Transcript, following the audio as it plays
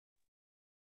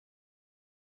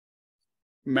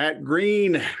Matt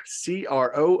Green,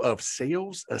 CRO of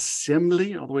Sales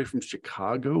Assembly, all the way from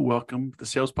Chicago. Welcome to the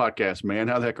Sales Podcast, man.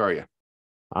 How the heck are you?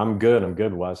 I'm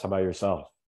good. Wes. How about yourself?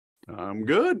 I'm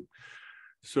good.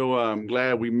 So I'm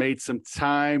glad we made some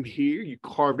time here. You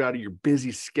carved out of your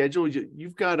busy schedule.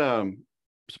 You've got some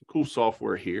cool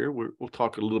software here. We'll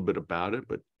talk a little bit about it,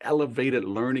 but elevated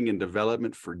learning and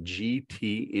development for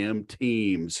GTM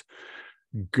teams,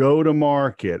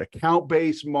 go-to-market,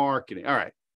 account-based marketing. All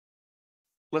right.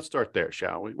 Let's start there,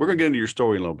 shall we? We're going to get into your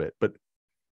story a little bit, but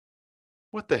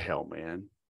what the hell, man?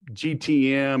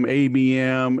 GTM,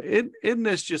 ABM, isn't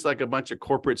this just like a bunch of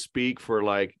corporate speak for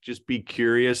like, just be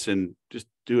curious and just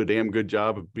do a damn good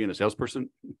job of being a salesperson?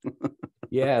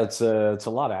 Yeah, it's a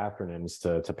lot of acronyms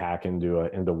to pack into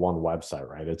one website,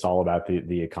 right? It's all about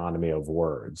the economy of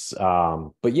words.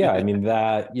 But yeah, I mean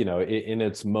that, in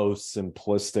its most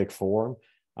simplistic form,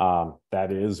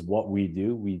 that is what we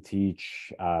do. We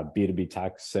teach B2B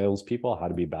tech salespeople how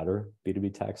to be better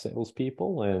B2B tech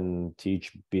salespeople, and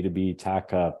teach B2B tech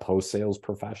post-sales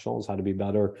professionals how to be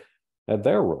better at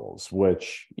their roles,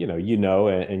 which,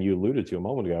 and you alluded to a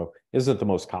moment ago, isn't the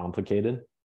most complicated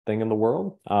thing in the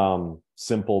world.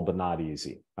 Simple, but not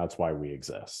easy. That's why we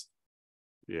exist.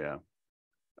 Yeah.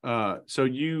 So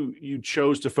you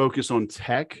chose to focus on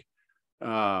tech.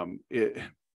 Is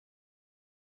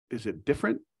it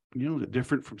different? Is it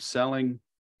different from selling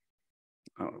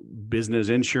business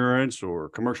insurance or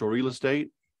commercial real estate?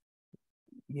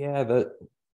 Yeah, the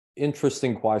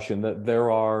interesting question. That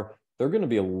there are going to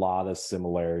be a lot of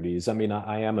similarities. I mean,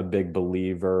 I am a big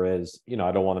believer, as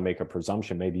I don't want to make a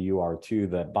presumption, maybe you are too,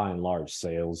 that by and large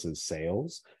sales is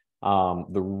sales.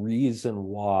 The reason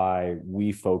why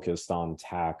we focused on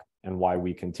tech and why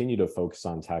we continue to focus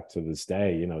on tech to this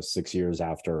day, 6 years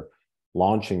after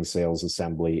launching Sales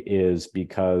Assembly, is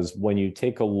because when you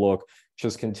take a look,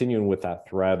 just continuing with that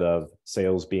thread of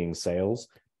sales being sales,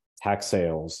 tech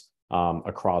sales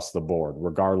across the board,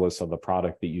 regardless of the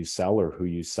product that you sell or who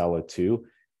you sell it to,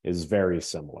 is very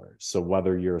similar. So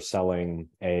whether you're selling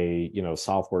a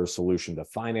software solution to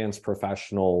finance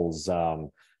professionals,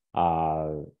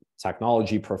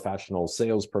 technology professionals,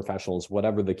 sales professionals,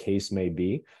 whatever the case may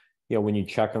be, when you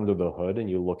check under the hood and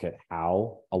you look at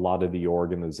how a lot of the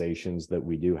organizations that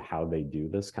we do, how they do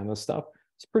this kind of stuff,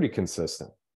 it's pretty consistent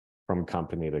from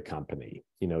company to company.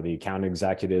 The account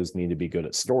executives need to be good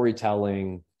at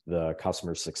storytelling. The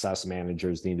customer success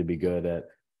managers need to be good at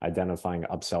identifying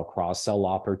upsell, cross-sell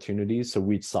opportunities. So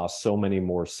we saw so many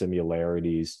more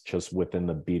similarities just within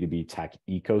the B2B tech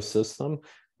ecosystem.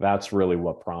 That's really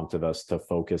what prompted us to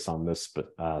focus on this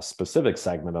specific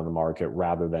segment of the market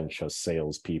rather than just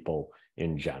salespeople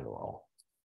in general.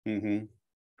 Mm-hmm.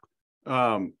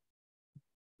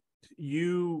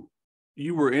 You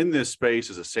were in this space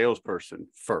as a salesperson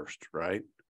first, right?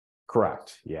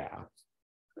 Correct. Yeah.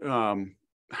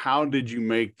 How did you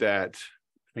make that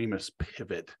famous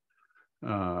pivot?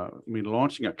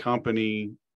 Launching a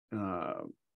company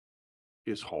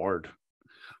is hard.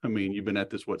 You've been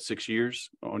at this, 6 years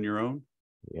on your own?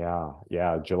 Yeah.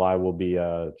 July will be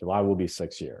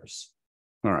 6 years.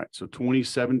 All right. So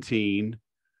 2017.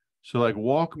 So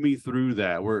walk me through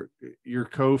that. Were your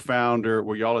co-founder,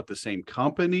 were y'all at the same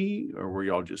company or were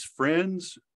y'all just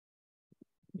friends?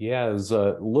 Yeah, it was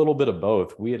a little bit of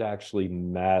both. We had actually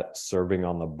met serving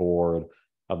on the board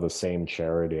of the same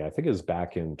charity. I think it was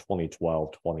back in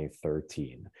 2012,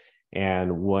 2013.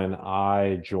 And when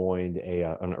I joined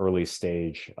an early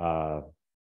stage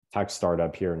tech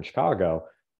startup here in Chicago,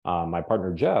 my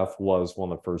partner Jeff was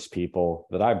one of the first people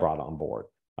that I brought on board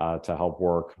to help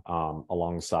work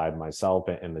alongside myself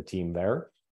and the team there.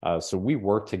 So we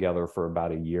worked together for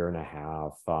about a year and a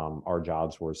half. Our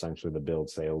jobs were essentially to build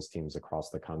sales teams across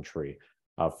the country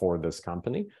for this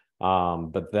company.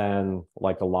 But then,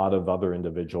 like a lot of other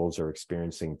individuals are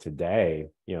experiencing today,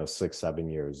 6, 7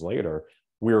 years later,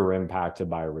 we were impacted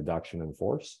by a reduction in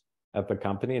force at the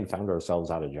company and found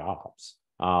ourselves out of jobs.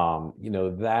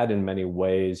 That in many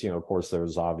ways, of course,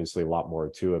 there's obviously a lot more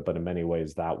to it, but in many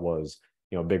ways that was,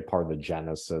 a big part of the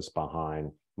genesis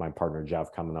behind my partner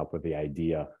Jeff coming up with the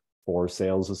idea for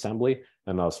Sales Assembly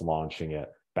and us launching it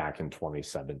back in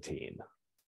 2017.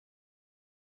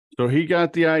 So he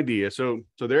got the idea. So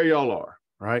there y'all are,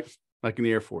 right? Like in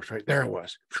the Air Force, right? There it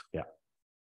was. Yeah.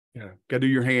 Got to do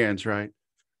your hands, right?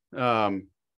 You're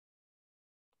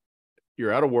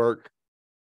out of work.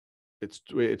 It's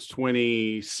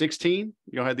 2016.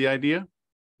 Y'all had the idea?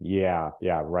 Yeah,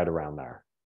 right around there.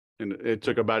 And it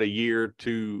took about a year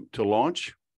to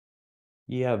launch.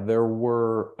 Yeah, there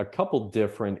were a couple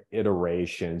different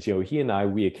iterations. He and I,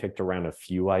 we had kicked around a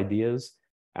few ideas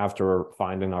after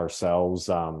finding ourselves,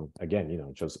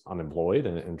 again, just unemployed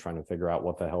and trying to figure out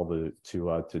what the hell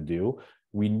to do,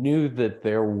 we knew that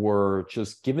there were,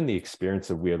 just given the experience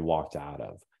that we had walked out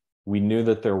of, we knew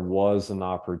that there was an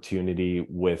opportunity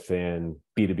within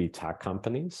B2B tech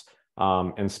companies,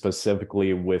 and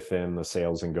specifically within the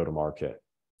sales and go-to-market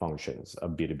functions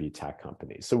of B2B tech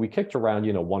companies. So we kicked around,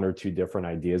 one or two different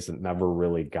ideas that never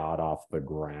really got off the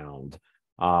ground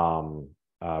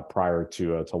prior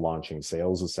to launching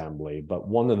Sales Assembly. But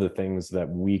one of the things that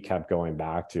we kept going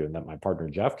back to, and that my partner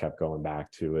Jeff kept going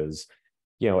back to, is,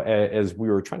 as we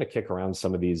were trying to kick around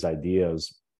some of these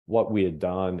ideas, what we had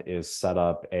done is set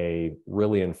up a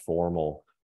really informal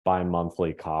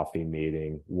bi-monthly coffee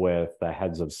meeting with the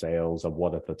heads of sales of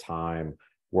what at the time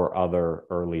were other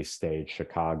early stage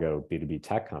Chicago B2B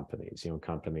tech companies,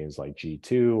 companies like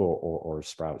G2 or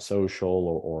Sprout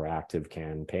Social or Active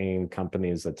Campaign,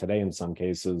 companies that today in some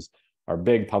cases are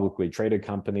big publicly traded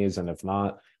companies. And if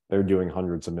not, they're doing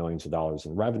hundreds of millions of dollars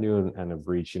in revenue and have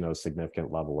reached, a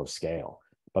significant level of scale.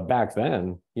 But back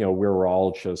then, we were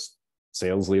all just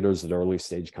sales leaders at early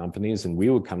stage companies, and we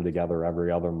would come together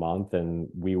every other month and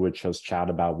we would just chat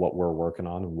about what we're working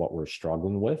on and what we're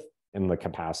struggling with in the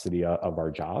capacity of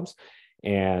our jobs.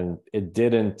 And it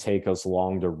didn't take us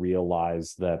long to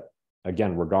realize that,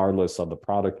 again, regardless of the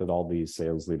product that all these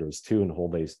sales leaders to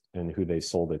and who they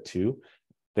sold it to,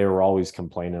 they were always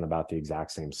complaining about the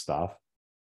exact same stuff.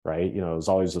 Right? It was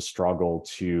always a struggle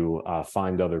to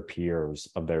find other peers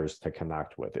of theirs to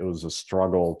connect with. It was a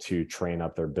struggle to train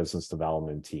up their business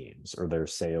development teams or their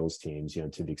sales teams,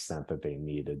 to the extent that they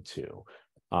needed to.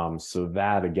 So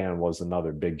that, again, was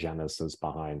another big genesis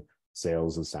behind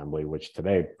Sales Assembly, which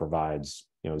today provides,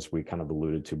 as we kind of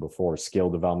alluded to before, skill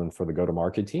development for the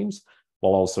go-to-market teams,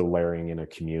 while also layering in a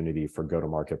community for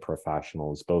go-to-market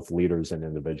professionals, both leaders and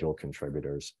individual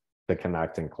contributors, to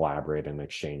connect and collaborate and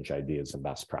exchange ideas and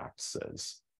best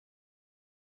practices.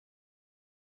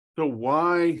 So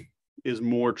why is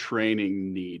more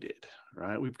training needed,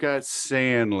 right? We've got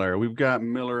Sandler, we've got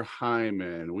Miller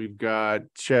Hyman, we've got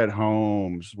Chet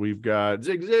Holmes, we've got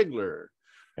Zig Ziglar,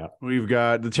 we've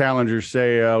got the Challenger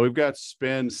sale, we've got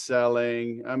spin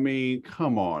selling. I mean,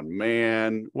 come on,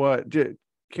 man.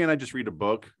 Can't I just read a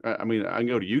book? I mean, I can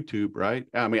go to YouTube, right?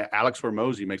 I mean, Alex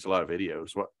Hormozy makes a lot of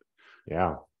videos.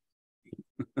 Yeah.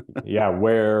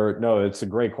 No, it's a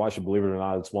great question. Believe it or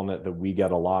not, it's one that we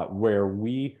get a lot, where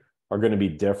we are going to be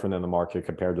different in the market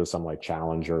compared to some like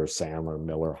Challenger, Sandler,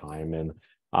 Miller, Hyman.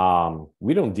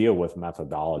 We don't deal with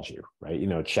methodology,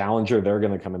 right? Challenger, they're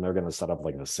going to come in, they're going to set up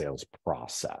like a sales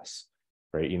process,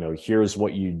 right? Here's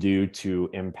what you do to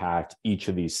impact each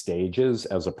of these stages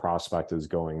as a prospect is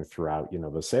going throughout,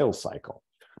 the sales cycle.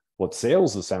 What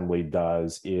Sales Assembly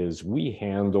does is we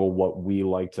handle what we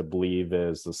like to believe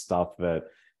is the stuff that,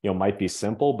 might be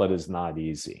simple, but is not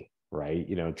easy, right?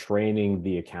 Training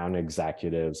the account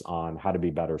executives on how to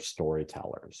be better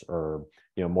storytellers, or,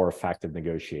 more effective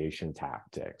negotiation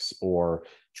tactics, or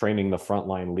training the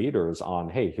frontline leaders on,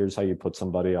 hey, here's how you put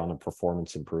somebody on a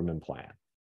performance improvement plan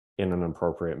in an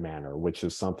appropriate manner, which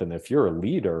is something, if you're a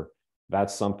leader,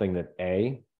 that's something that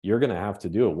you're going to have to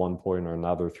do at one point or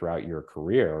another throughout your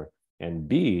career. And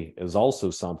B, is also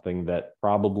something that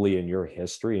probably in your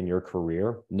history, in your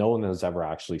career, no one has ever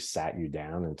actually sat you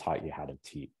down and taught you how to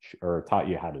teach or taught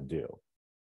you how to do,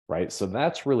 right? So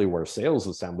that's really where Sales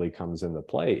Assembly comes into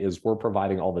play, is we're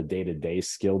providing all the day-to-day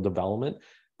skill development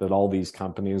that all these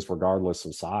companies, regardless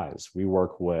of size, we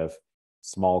work with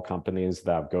small companies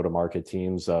that have go-to-market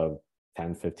teams of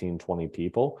 10, 15, 20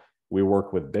 people. We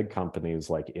work with big companies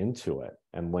like Intuit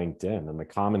and LinkedIn. And the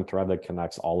common thread that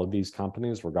connects all of these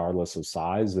companies, regardless of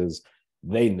size, is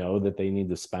they know that they need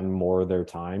to spend more of their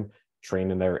time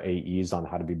training their AEs on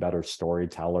how to be better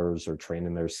storytellers, or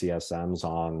training their CSMs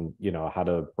on, how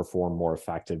to perform more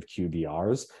effective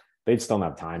QBRs. They just don't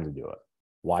have time to do it.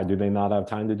 Why do they not have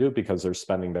time to do it? Because they're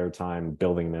spending their time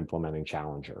building and implementing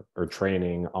Challenger, or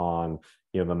training on,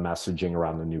 the messaging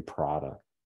around the new product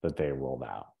that they rolled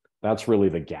out. That's really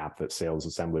the gap that Sales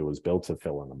Assembly was built to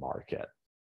fill in the market.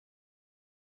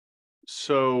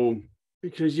 So,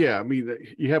 because, you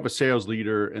have a sales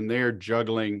leader and they're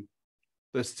juggling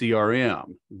the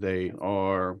CRM. They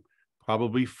are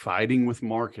probably fighting with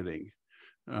marketing,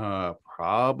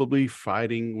 probably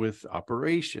fighting with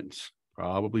operations,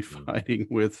 probably fighting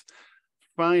with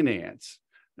finance.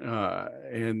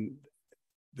 And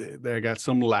they got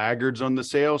some laggards on the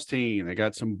sales team. They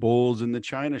got some bulls in the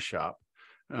China shop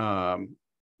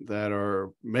that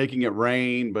are making it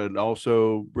rain, but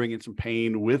also bringing some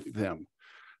pain with them.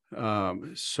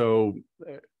 So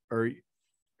are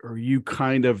you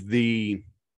kind of the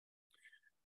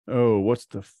what's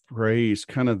the phrase?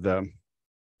 Kind of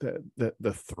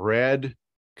the thread,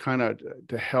 kind of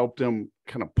to help them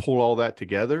kind of pull all that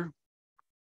together.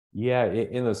 Yeah,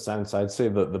 in a sense, I'd say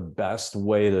that the best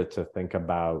way to think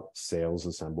about sales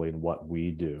assembly and what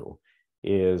we do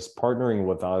is partnering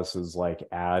with us is like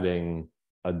adding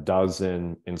a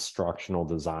dozen instructional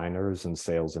designers and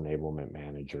sales enablement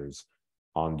managers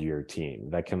onto your team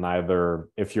that can either,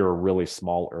 if you're a really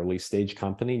small early stage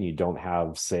company and you don't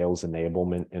have sales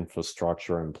enablement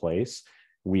infrastructure in place,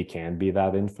 we can be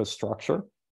that infrastructure,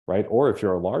 right? Or if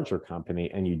you're a larger company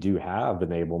and you do have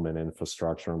enablement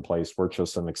infrastructure in place, we're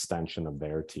just an extension of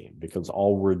their team, because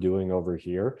all we're doing over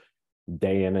here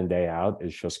day in and day out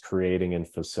is just creating and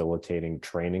facilitating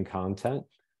training content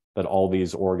that all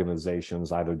these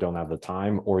organizations either don't have the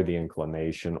time or the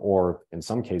inclination, or in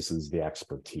some cases, the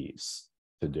expertise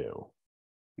to do.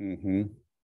 Mm-hmm.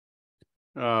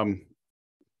 I'm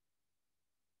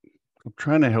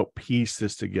trying to help piece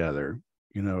this together,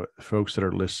 folks that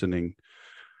are listening,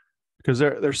 because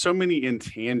there's so many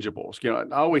intangibles.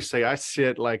 I always say I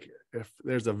sit like, if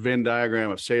there's a Venn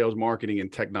diagram of sales, marketing,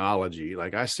 and technology,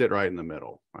 like I sit right in the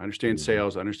middle. I understand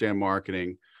sales, I understand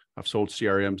marketing. I've sold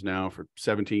CRMs now for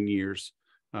 17 years,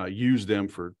 used them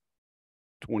for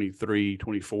 23,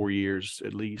 24 years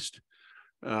at least.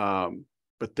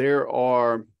 But there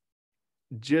are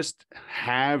just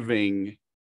having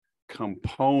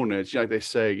components, like they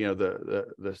say,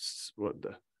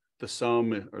 the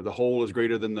sum or the whole is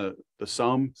greater than the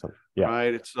sum,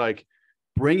 right? It's like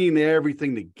bringing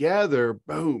everything together,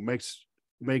 boom,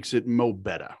 makes it mo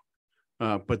better.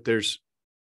 But there's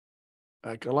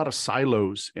like a lot of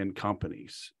silos in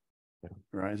companies,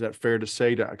 right? Is that fair to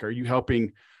say? Are you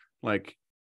helping like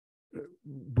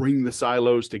bring the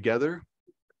silos together?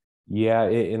 Yeah,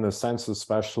 in the sense,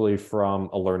 especially from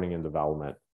a learning and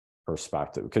development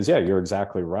perspective, because you're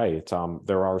exactly right.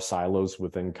 There are silos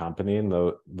within company,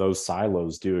 and those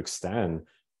silos do extend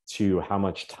to how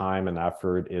much time and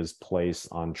effort is placed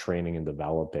on training and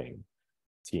developing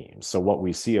teams. So what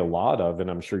we see a lot of, and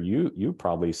I'm sure you've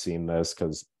probably seen this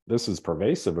because this is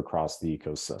pervasive across the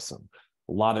ecosystem,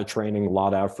 a lot of training, a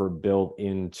lot of effort built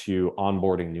into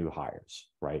onboarding new hires,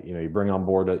 right? You bring on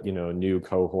board a new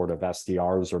cohort of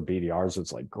SDRs or BDRs.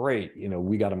 It's like, great,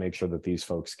 we got to make sure that these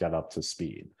folks get up to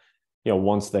speed.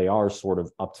 Once they are sort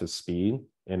of up to speed,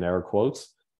 in air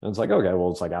quotes, and it's like, okay,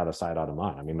 well, it's like out of sight, out of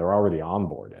mind. I mean, they're already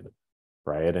onboarded,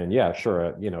 right? And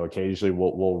sure, occasionally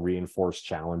we'll reinforce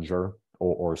Challenger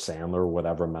or Sandler,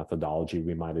 whatever methodology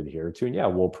we might adhere to.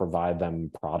 And we'll provide them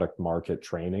product market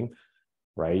training,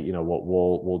 right?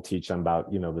 We'll teach them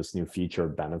about, this new feature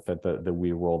benefit that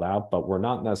we rolled out, but we're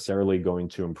not necessarily going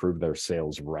to improve their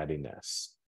sales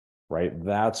readiness, right?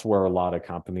 That's where a lot of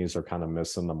companies are kind of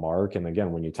missing the mark. And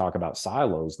again, when you talk about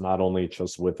silos, not only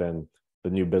just within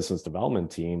the new business development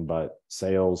team, but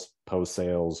sales,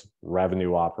 post-sales,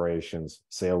 revenue operations,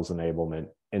 sales enablement,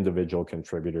 individual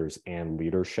contributors, and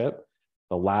leadership,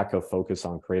 the lack of focus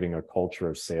on creating a culture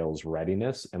of sales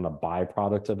readiness, and the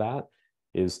byproduct of that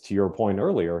is, to your point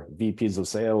earlier, VPs of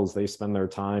sales, they spend their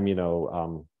time,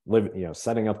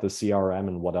 setting up the CRM,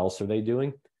 and what else are they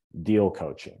doing? Deal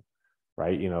coaching,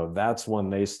 right? That's when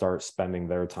they start spending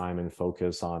their time and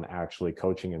focus on actually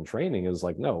coaching and training, is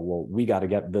like, no, well, we got to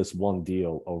get this one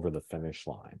deal over the finish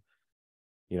line.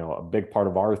 A big part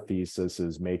of our thesis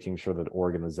is making sure that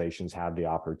organizations have the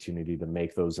opportunity to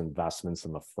make those investments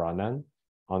in the front end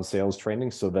on sales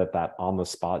training, so that on the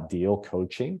spot deal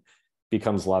coaching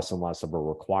becomes less and less of a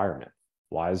requirement.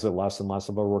 Why is it less and less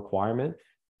of a requirement?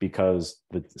 Because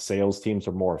the sales teams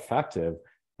are more effective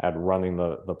at running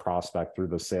the prospect through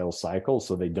the sales cycle,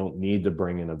 so they don't need to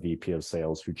bring in a VP of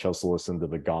sales who just listened to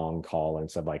the gong call and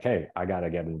said like, hey, I got to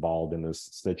get involved in this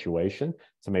situation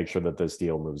to make sure that this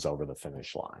deal moves over the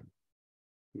finish line.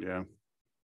 Yeah.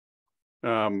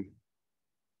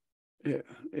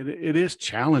 It is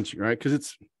challenging, right?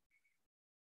 Because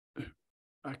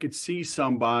I could see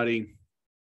somebody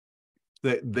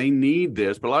that they need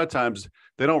this, but a lot of times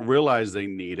they don't realize they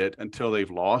need it until they've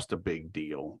lost a big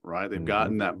deal, right? They've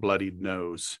gotten that bloodied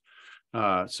nose.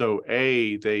 So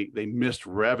they missed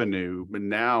revenue, but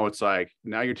now it's like,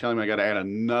 now you're telling me I got to add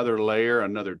another layer,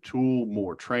 another tool,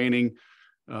 more training.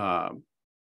 What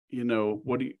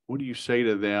do you say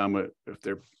to them if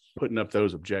they're putting up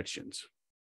those objections?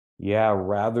 Yeah,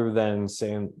 rather than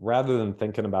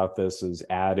thinking about this as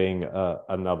adding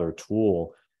another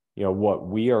tool, what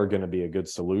we are going to be a good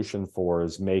solution for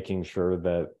is making sure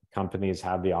that companies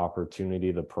have the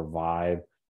opportunity to provide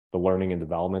the learning and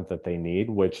development that they need,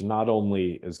 which not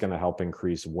only is going to help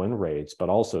increase win rates, but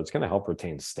also it's going to help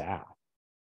retain staff,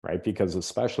 right? Because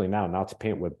especially now, not to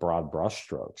paint with broad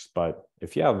brushstrokes, but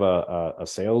if you have a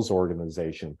sales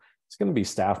organization, it's going to be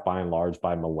staffed by and large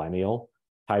by millennial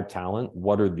type talent.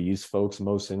 What are these folks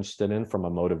most interested in from a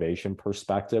motivation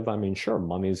perspective? I mean, sure,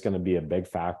 money is going to be a big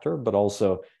factor, but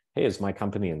also, hey, is my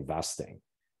company investing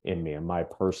in me and my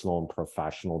personal and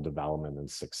professional development and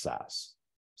success?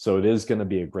 So it is going to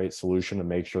be a great solution to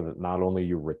make sure that not only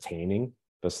you're retaining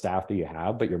the staff that you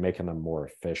have, but you're making them more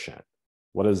efficient.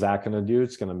 What is that going to do?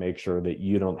 It's going to make sure that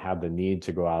you don't have the need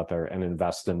to go out there and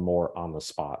invest in more on the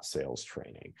spot sales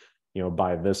training,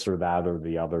 buy this or that or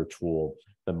the other tool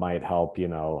that might help,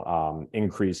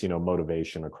 increase,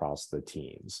 motivation across the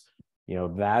teams.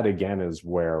 That again is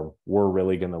where we're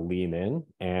really going to lean in.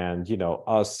 And,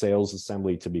 us Sales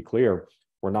Assembly, to be clear,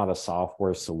 we're not a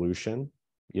software solution.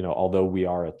 Although we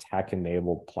are a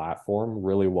tech-enabled platform,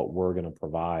 really what we're going to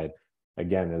provide,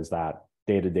 again, is that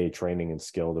day-to-day training and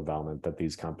skill development that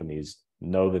these companies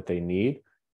know that they need,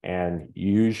 and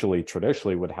usually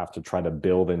traditionally would have to try to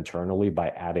build internally by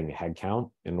adding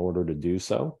headcount in order to do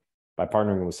so. By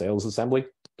partnering with Sales Assembly,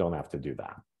 don't have to do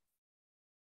that.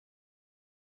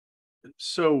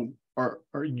 So are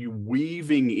you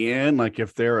weaving in, like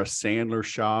if they're a Sandler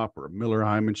shop or a Miller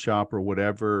Heiman shop or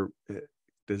whatever,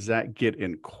 does that get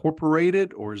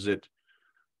incorporated, or is it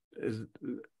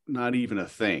not even a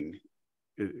thing?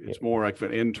 It's more like the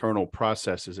internal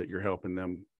processes that you're helping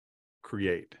them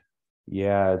create.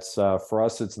 Yeah, it's for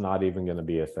us, it's not even going to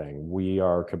be a thing. We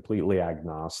are completely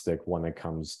agnostic when it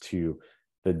comes to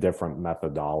the different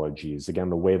methodologies. Again,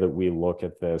 the way that we look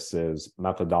at this is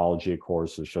methodology, of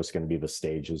course, is just going to be the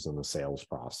stages in the sales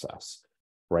process,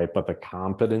 right? But the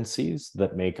competencies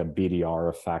that make a BDR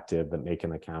effective, that make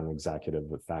an account executive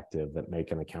effective, that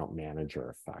make an account manager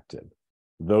effective,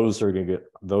 those are going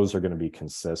to be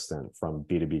consistent from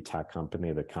B2B tech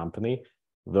company to company.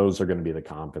 Those are going to be the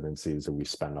competencies that we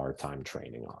spend our time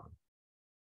training on.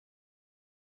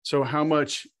 So how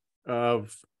much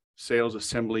of Sales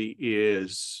Assembly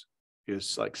is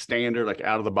like standard, like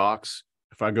out of the box?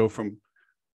 If I go from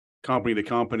company to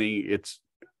company,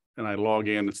 and I log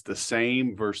in, it's the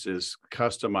same versus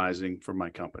customizing for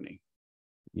my company?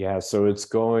 Yeah, so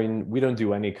we don't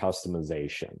do any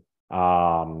customization.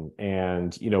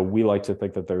 And, we like to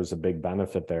think that there's a big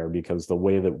benefit there because the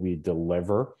way that we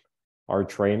deliver our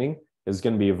training is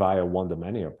going to be via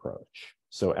one-to-many approach.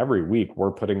 So every week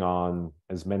we're putting on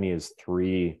as many as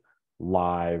 3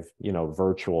 live,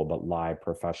 virtual, but live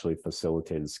professionally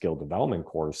facilitated skill development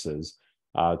courses.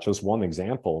 Just one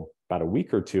example, about a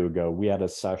week or 2 ago, we had a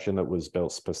session that was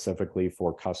built specifically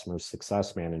for customer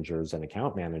success managers and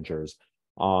account managers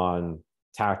on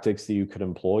tactics that you could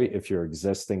employ if your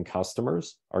existing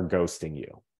customers are ghosting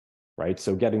you, right?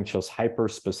 So getting just hyper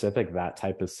specific, that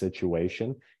type of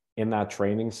situation. In that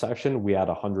training session, we had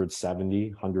 170,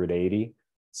 180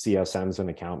 CSMs and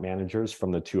account managers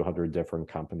from the 200 different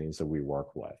companies that we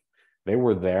work with. They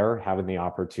were there having the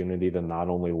opportunity to not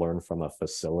only learn from a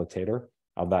facilitator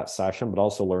of that session, but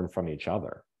also learn from each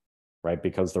other, right?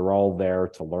 Because they're all there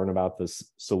to learn about the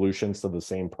solutions to the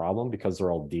same problem because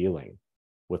they're all dealing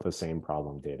with the same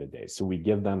problem day to day. So we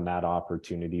give them that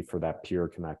opportunity for that peer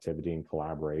connectivity and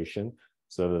collaboration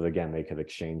so that, again, they could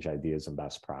exchange ideas and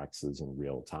best practices in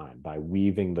real time by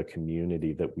weaving the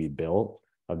community that we built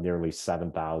of nearly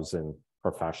 7,000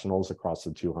 professionals across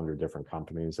the 200 different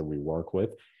companies that we work with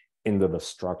into the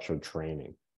structured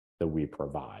training that we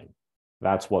provide.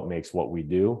 That's what makes what we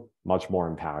do much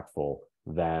more impactful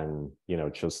than,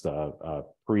 just a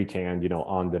pre-canned,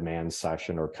 on-demand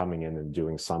session or coming in and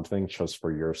doing something just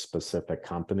for your specific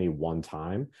company one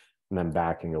time and then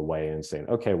backing away and saying,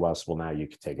 okay, Wes, well, now you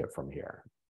can take it from here.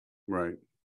 Right.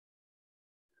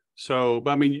 So,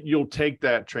 but I mean, you'll take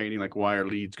that training, like why are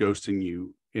leads ghosting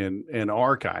you, and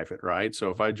archive it, right? So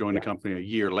if I join a company a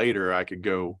year later, I could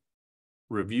go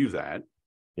review that.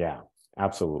 Yeah,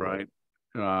 absolutely.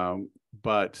 Right.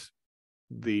 But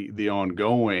the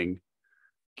ongoing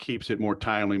keeps it more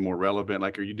timely, more relevant.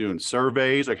 Like, are you doing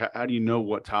surveys? Like, how do you know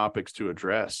what topics to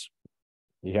address?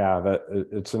 Yeah,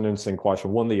 it's an interesting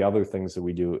question. One of the other things that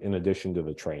we do in addition to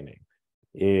the training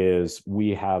is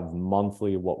we have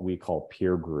monthly, what we call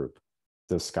peer group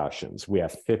discussions. We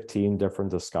have 15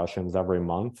 different discussions every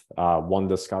month. One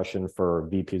discussion for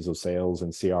VPs of sales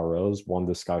and CROs, one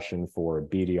discussion for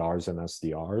BDRs and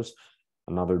SDRs,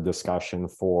 another discussion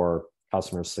for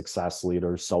customer success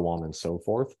leaders, so on and so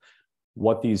forth.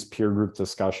 What these peer group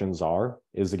discussions are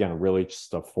is, again, really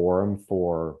just a forum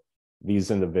for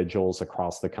these individuals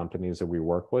across the companies that we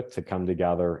work with to come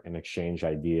together and exchange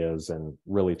ideas and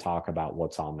really talk about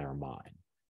what's on their mind.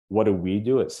 What do we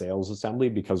do at Sales Assembly?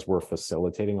 Because we're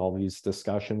facilitating all these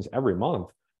discussions every month,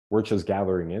 we're just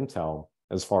gathering intel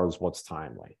as far as what's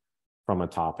timely from a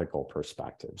topical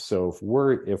perspective. So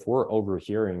if we're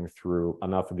overhearing through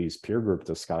enough of these peer group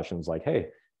discussions, like, hey,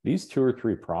 these 2 or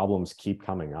 3 problems keep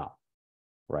coming up,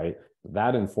 right?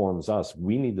 That informs us.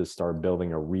 We need to start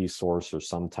building a resource or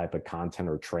some type of content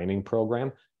or training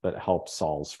program that helps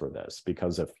solves for this.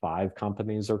 Because if 5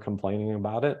 companies are complaining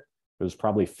about it, there's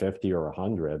probably 50 or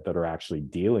 100 that are actually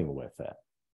dealing with it,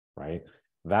 right?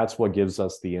 That's what gives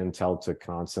us the intel to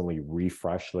constantly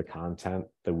refresh the content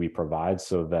that we provide,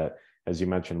 so that, as you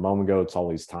mentioned a moment ago, it's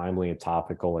always timely and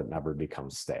topical. It never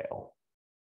becomes stale.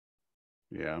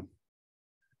 Yeah.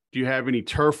 Do you have any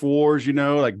turf wars,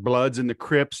 like Bloods and the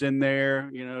Crips in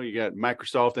there? You got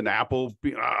Microsoft and Apple.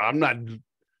 I'm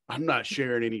not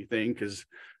sharing anything because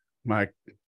my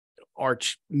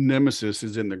arch nemesis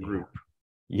is in the group.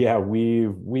 Yeah,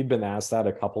 we've been asked that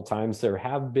a couple times.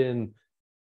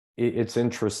 It's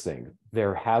interesting.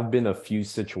 There have been a few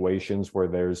situations where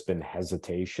there's been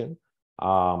hesitation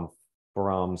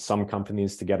from some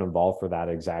companies to get involved for that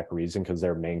exact reason, because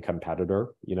their main competitor,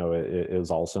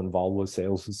 is also involved with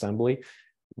Sales Assembly.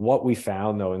 What we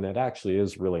found, though, and it actually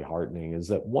is really heartening, is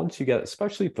that once you get,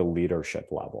 especially at the leadership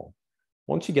level,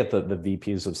 once you get the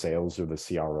VPs of sales or the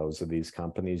CROs of these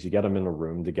companies, you get them in a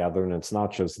room together, and it's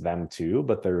not just them two,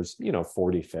 but there's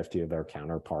 40, 50 of their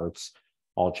counterparts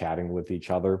all chatting with each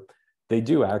other. They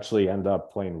do actually end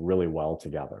up playing really well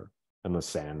together in the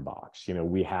sandbox.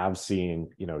 We have seen,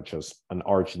 just an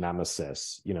arch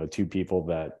nemesis, 2 people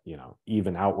that,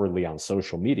 even outwardly on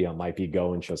social media might be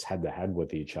going just head to head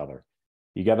with each other.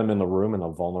 You get them in the room in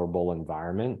a vulnerable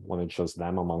environment when it's just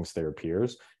them amongst their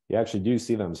peers. You actually do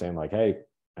see them saying like, hey,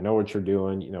 I know what you're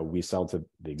doing. We sell to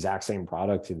the exact same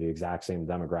product to the exact same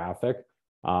demographic.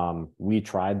 We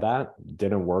tried that,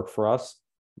 didn't work for us.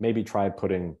 Maybe try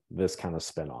putting this kind of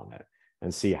spin on it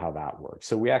and see how that works.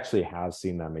 So we actually have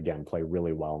seen them, again, play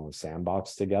really well in the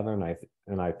sandbox together.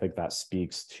 And I think that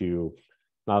speaks to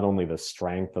not only the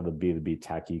strength of the B2B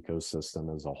tech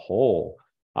ecosystem as a whole,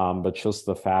 but just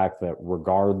the fact that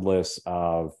regardless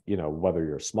of, whether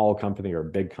you're a small company or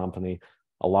a big company,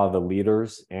 a lot of the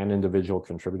leaders and individual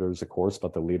contributors, of course,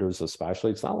 but the leaders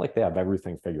especially, it's not like they have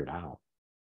everything figured out,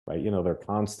 right? They're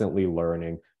constantly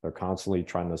learning. They're constantly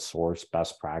trying to source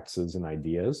best practices and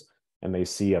ideas. And they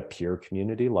see a peer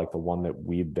community like the one that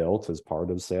we built as part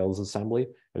of Sales Assembly.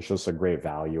 It's just a great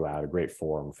value add, a great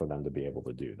forum for them to be able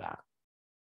to do that.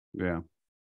 Yeah.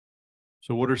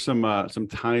 So what are some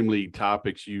timely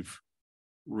topics you've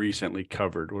recently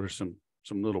covered? What are some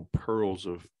little pearls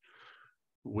of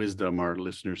wisdom our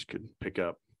listeners could pick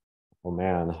up? Oh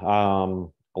man,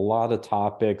 a lot of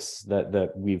topics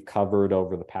that we've covered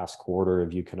over the past quarter,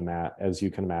 as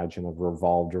you can imagine, have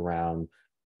revolved around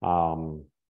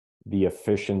the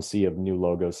efficiency of new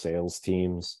logo sales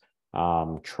teams,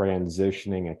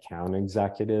 transitioning account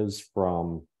executives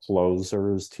from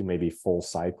closers to maybe full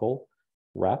cycle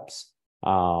reps.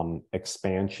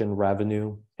 Expansion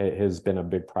revenue has been a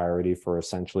big priority for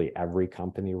essentially every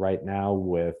company right now,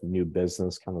 with new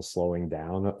business kind of slowing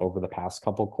down over the past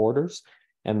couple quarters.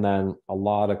 And then a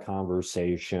lot of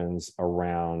conversations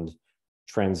around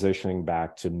transitioning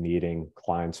back to meeting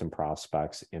clients and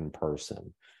prospects in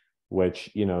person,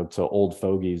 which, to old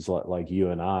fogies like you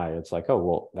and I, it's like,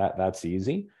 oh, well, that's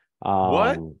easy.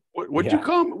 What'd you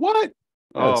call me? What?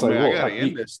 Yeah, oh man, well, I gotta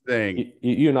end this thing.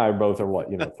 You and I both are what,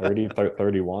 30,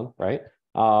 31, right?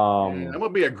 I'm gonna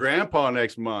be a grandpa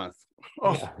next month.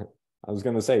 Oh. Yeah, I was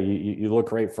gonna say you look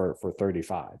great for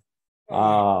 35.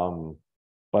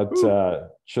 But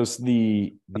just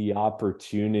the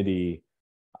opportunity,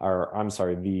 or I'm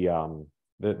sorry,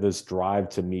 this drive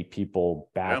to meet people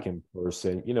back in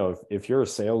person. If you're a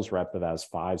sales rep that has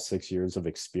 5-6 years of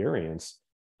experience,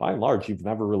 by and large, you've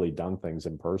never really done things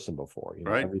in person before.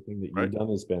 Right. Everything that you've done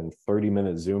has been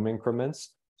 30-minute Zoom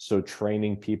increments. So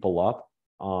training people up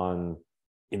on,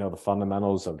 the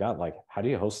fundamentals of God, how do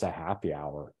you host a happy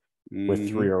hour with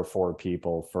 3 or 4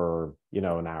 people for, an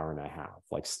hour and a half,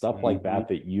 stuff like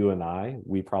that you and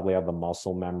we probably have the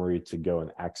muscle memory to go and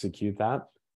execute that.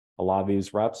 A lot of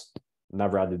these reps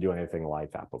never had to do anything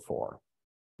like that before.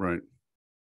 Right.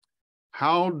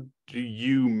 How do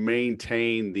you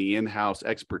maintain the in-house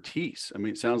expertise? I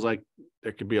mean, it sounds like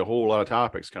there could be a whole lot of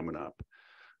topics coming up.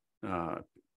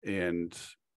 And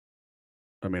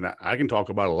I mean, I can talk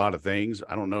about a lot of things.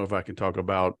 I don't know if I can talk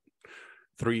about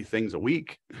 3 things a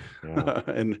week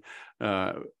and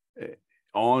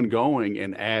ongoing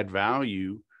and add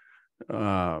value.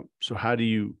 So how do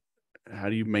you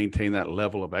maintain that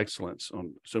level of excellence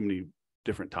on so many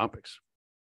different topics?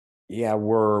 Yeah,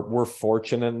 we're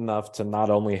fortunate enough to not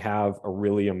only have a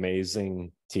really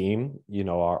amazing team,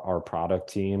 our product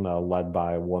team, led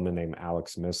by a woman named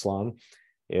Alex Mislon,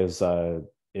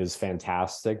 is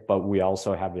fantastic. But we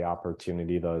also have the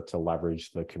opportunity to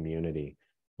leverage the community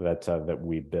that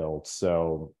we built.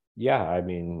 So yeah, I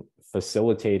mean,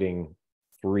 facilitating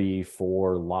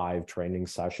 3-4 live training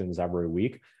sessions every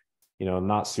week,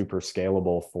 not super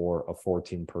scalable for a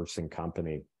 14-person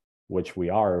company, which we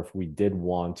are if we did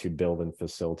want to build and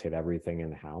facilitate everything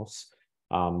in-house.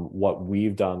 What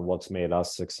we've done, what's made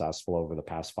us successful over the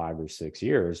past 5 or 6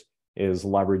 years, is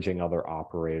leveraging other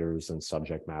operators and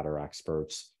subject matter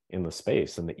experts in the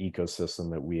space and the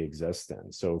ecosystem that we exist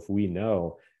in. So if we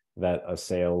know that a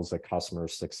sales, a customer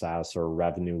success, or a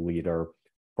revenue leader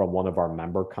from one of our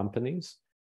member companies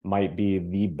might be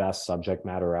the best subject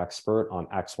matter expert on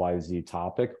XYZ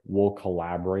topic, we'll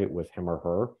collaborate with him or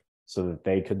her so that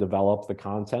they could develop the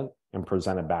content and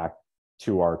present it back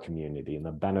to our community. And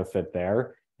the benefit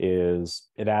there is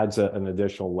it adds an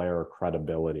additional layer of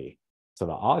credibility to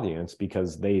the audience,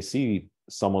 because they see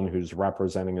someone who's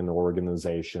representing an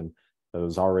organization that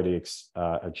has already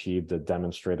achieved a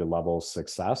demonstrated level of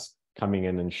success coming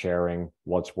in and sharing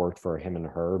what's worked for him and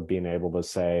her, being able to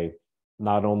say,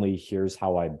 not only here's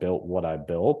how I built what I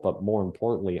built, but more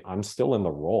importantly, I'm still in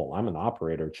the role. I'm an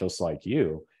operator just like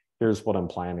you. Here's what I'm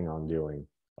planning on doing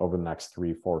over the next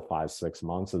 3, 4, 5, 6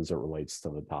 months as it relates to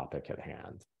the topic at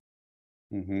hand.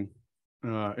 Mm-hmm.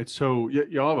 It's so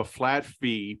y'all have a flat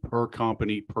fee per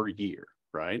company per year,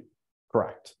 right?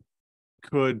 Correct.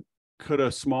 Could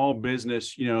a small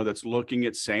business, that's looking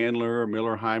at Sandler or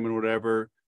Miller Heiman,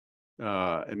 whatever,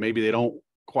 and maybe they don't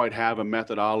quite have a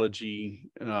methodology,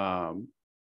 but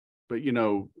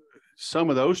some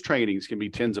of those trainings can be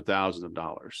tens of thousands of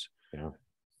dollars. Yeah.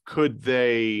 Could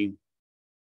they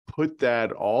put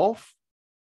that off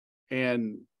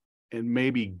and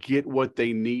maybe get what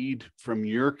they need from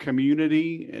your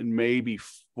community and maybe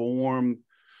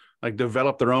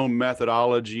develop their own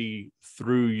methodology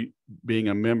through being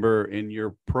a member in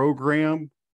your program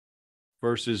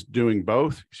versus doing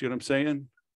both? You see what I'm saying?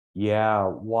 Yeah.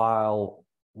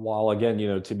 While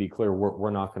again, to be clear,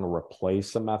 we're not going to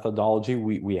replace a methodology.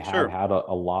 We have Sure. had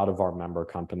a lot of our member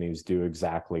companies do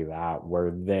exactly that,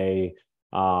 where they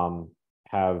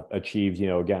have achieved,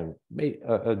 again,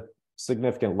 a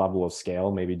significant level of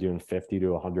scale, maybe doing 50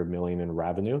 to 100 million in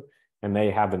revenue. And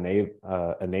they have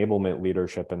enablement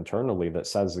leadership internally that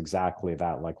says exactly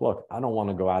that. Like, look, I don't want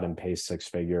to go out and pay 6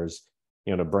 figures,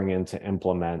 to bring in to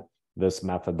implement this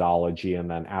methodology. And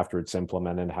then after it's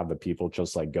implemented, have the people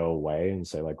just go away and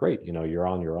say great, you're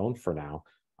on your own for now.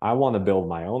 I want to build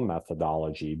my own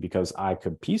methodology because I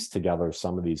could piece together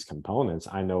some of these components.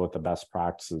 I know what the best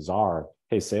practices are.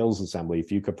 Hey, Sales Assembly,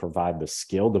 if you could provide the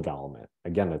skill development,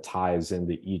 again, it ties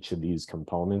into each of these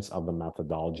components of the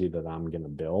methodology that I'm going to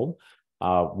build.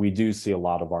 We do see a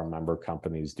lot of our member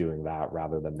companies doing that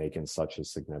rather than making such a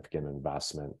significant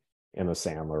investment in a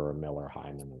Sandler or Miller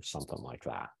Heiman or something like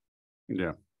that.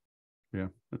 Yeah. Yeah.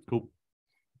 That's cool.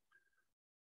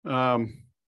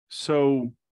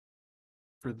 So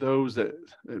for those that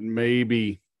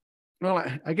maybe, well,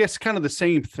 I guess kind of the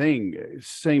same thing,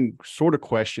 same sort of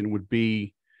question would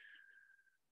be,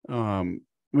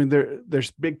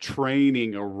 there's big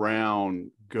training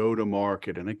around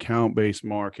go-to-market and account-based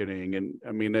marketing.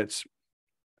 And that's,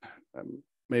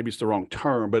 maybe it's the wrong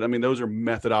term, but those are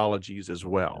methodologies as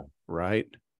well, right?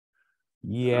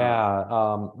 Yeah,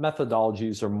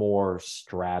 methodologies are more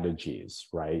strategies,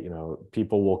 right?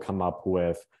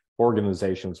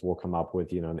 Organizations will come up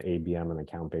with, an ABM, an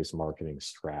account-based marketing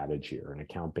strategy, or an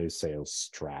account-based sales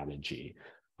strategy.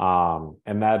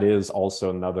 And that is also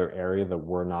another area that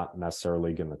we're not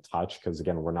necessarily going to touch, because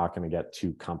again, we're not going to get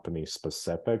too company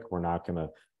specific. We're not going to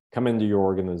come into your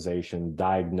organization,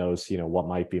 diagnose, what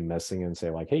might be missing and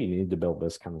say hey, you need to build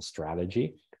this kind of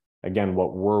strategy. Again,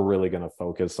 what we're really going to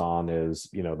focus on is,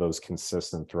 those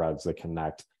consistent threads that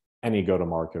connect any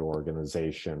go-to-market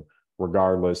organization,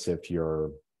 regardless if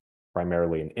you're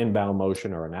primarily an inbound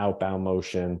motion or an outbound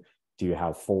motion. Do you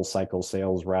have full cycle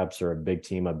sales reps or a big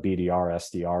team of BDR,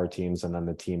 SDR teams, and then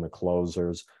the team of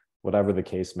closers? Whatever the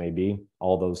case may be,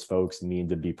 all those folks need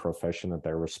to be proficient at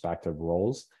their respective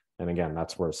roles. And again,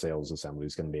 that's where Sales Assembly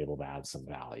is going to be able to add some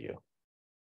value.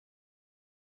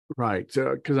 Right.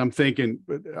 Because I'm thinking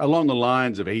along the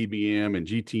lines of ABM and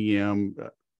GTM,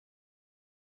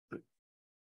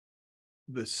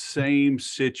 the same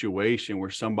situation where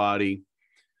somebody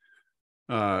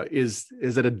is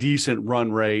at a decent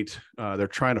run rate. They're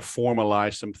trying to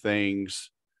formalize some things.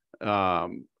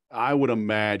 I would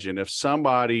imagine if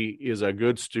somebody is a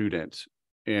good student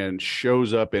and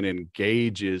shows up and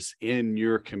engages in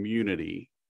your community,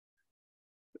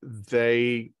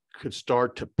 they could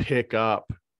start to pick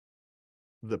up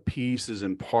the pieces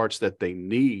and parts that they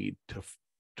need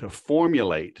to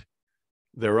formulate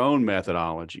their own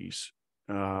methodologies.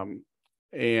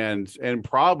 And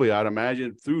probably I'd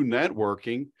imagine through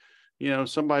networking,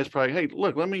 somebody's probably, hey,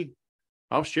 look,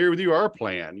 I'll share with you our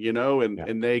plan,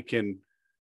 and they can.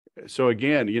 So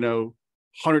again,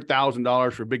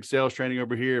 $100,000 for big sales training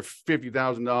over here,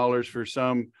 $50,000 for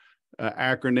some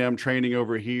acronym training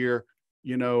over here,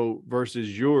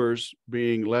 versus yours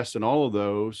being less than all of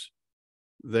those.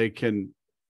 They can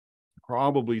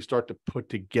probably start to put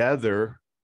together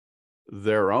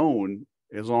their own,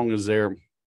 as long as they're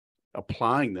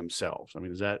applying themselves. I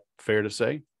mean, is that fair to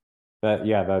say?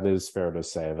 That is fair to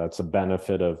say. That's a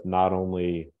benefit of not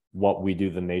only what we do,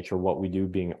 the nature of what we do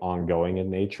being ongoing in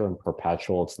nature and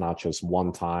perpetual. It's not just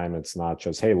one time. It's not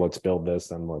just, hey, let's build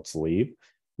this and let's leave.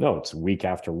 No, it's week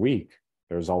after week.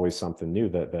 There's always something new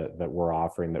that we're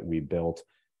offering, that we built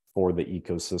for the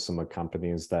ecosystem of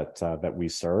companies that we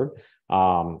serve.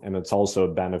 And it's also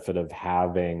a benefit of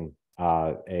having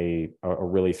a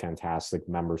really fantastic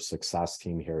member success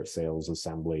team here at Sales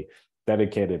Assembly,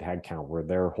 dedicated headcount, where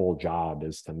their whole job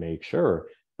is to make sure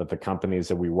that the companies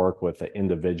that we work with, the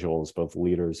individuals, both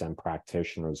leaders and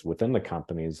practitioners within the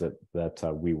companies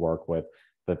that we work with,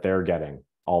 that they're getting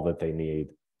all that they need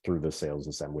through the Sales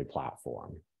Assembly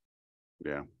platform.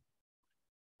 Yeah.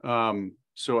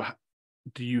 So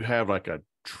do you have like a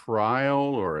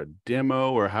trial or a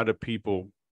demo, or how do people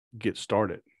get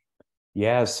started?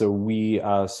 Yeah, so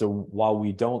while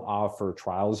we don't offer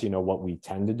trials, what we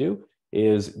tend to do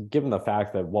is, given the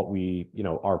fact that what we,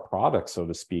 our product, so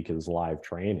to speak, is live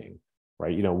training,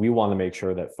 right? We want to make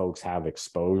sure that folks have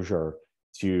exposure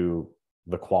to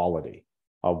the quality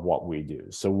of what we do.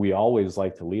 So we always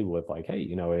like to lead with like, hey,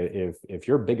 if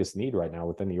your biggest need right now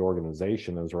within the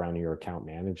organization is around your account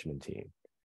management team,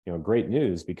 great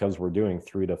news, because we're doing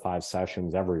 3 to 5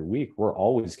 sessions every week, we're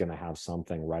always going to have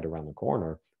something right around the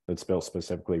corner that's built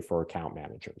specifically for account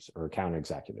managers or account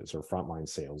executives or frontline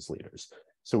sales leaders.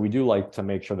 So we do like to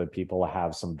make sure that people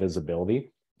have some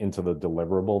visibility into the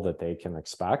deliverable that they can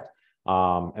expect.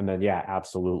 And then, yeah,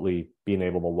 absolutely being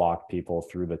able to walk people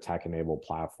through the tech-enabled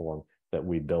platform that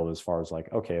we build, as far as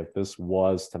like, okay, if this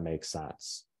was to make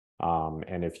sense,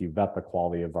 and if you vet the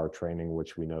quality of our training,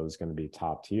 which we know is going to be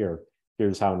top tier,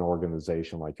 here's how an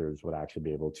organization like yours would actually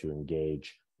be able to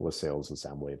engage with Sales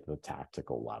Assembly at the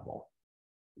tactical level.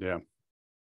 Yeah.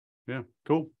 Yeah.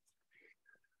 Cool.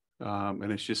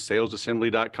 And it's just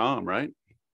salesassembly.com, right?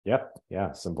 Yep.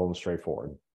 Yeah. Simple and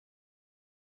straightforward.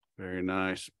 Very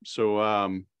nice. So,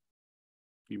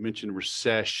 you mentioned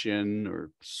recession or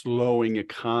slowing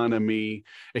economy,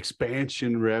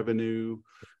 expansion revenue.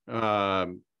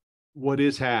 What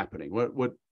is happening?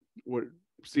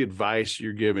 What's the advice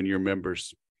you're giving your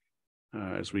members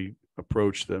as we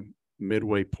approach the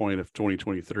midway point of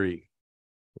 2023?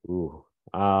 Ooh.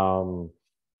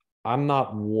 I'm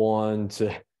not one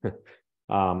to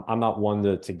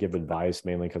to give advice,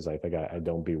 mainly because I think I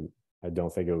don't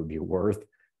think it would be worth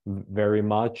very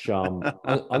much.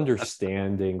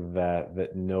 Understanding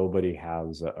that nobody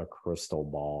has a crystal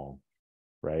ball,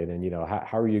 right? And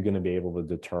how are you going to be able to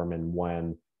determine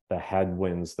when the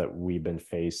headwinds that we've been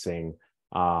facing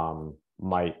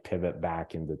might pivot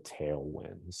back into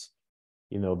tailwinds?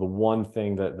 The one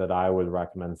thing that I would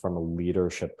recommend from a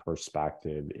leadership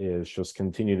perspective is just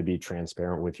continue to be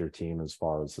transparent with your team as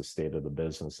far as the state of the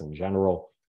business in general,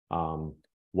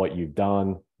 what you've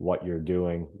done, what you're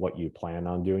doing, what you plan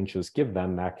on doing. Just give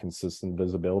them that consistent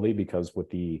visibility, because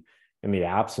in the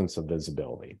absence of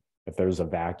visibility, if there's a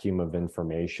vacuum of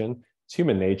information, it's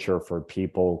human nature for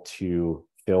people to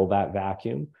fill that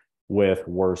vacuum with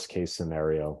worst case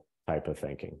scenario type of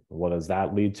thinking. What does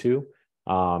that lead to?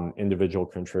 Individual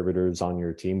contributors on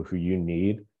your team who you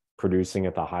need producing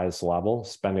at the highest level,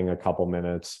 spending a couple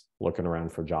minutes looking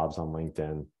around for jobs on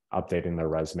LinkedIn, updating their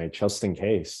resume just in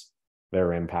case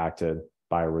they're impacted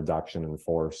by a reduction in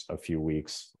force a few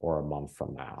weeks or a month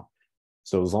from now.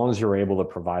 So as long as you're able to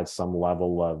provide some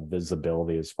level of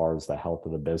visibility as far as the health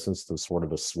of the business to sort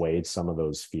of assuage some of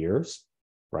those fears,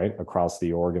 right, across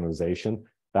the organization,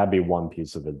 that'd be one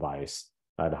piece of advice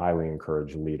I'd highly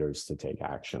encourage leaders to take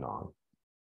action on.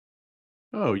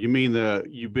 Oh, you mean the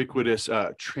ubiquitous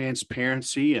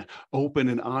transparency, open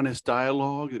and honest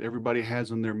dialogue that everybody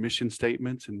has on their mission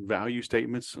statements and value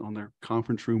statements on their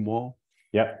conference room wall?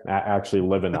 Yep, actually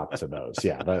living up to those.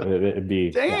 Yeah, it'd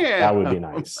be. Damn. Yeah, that would be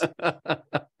nice.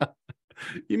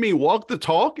 You mean walk the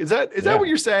talk? Is that what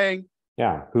you're saying?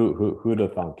 Yeah, who'd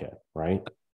have thunk it, right?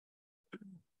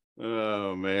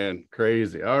 Oh man,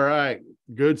 crazy. All right,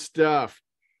 good stuff.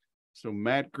 So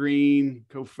Matt Green,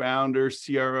 co-founder,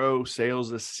 CRO,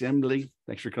 Sales Assembly.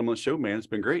 Thanks for coming on the show, man. It's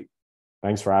been great.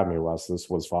 Thanks for having me, Russ. This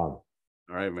was fun. All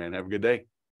right, man. Have a good day.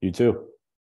 You too.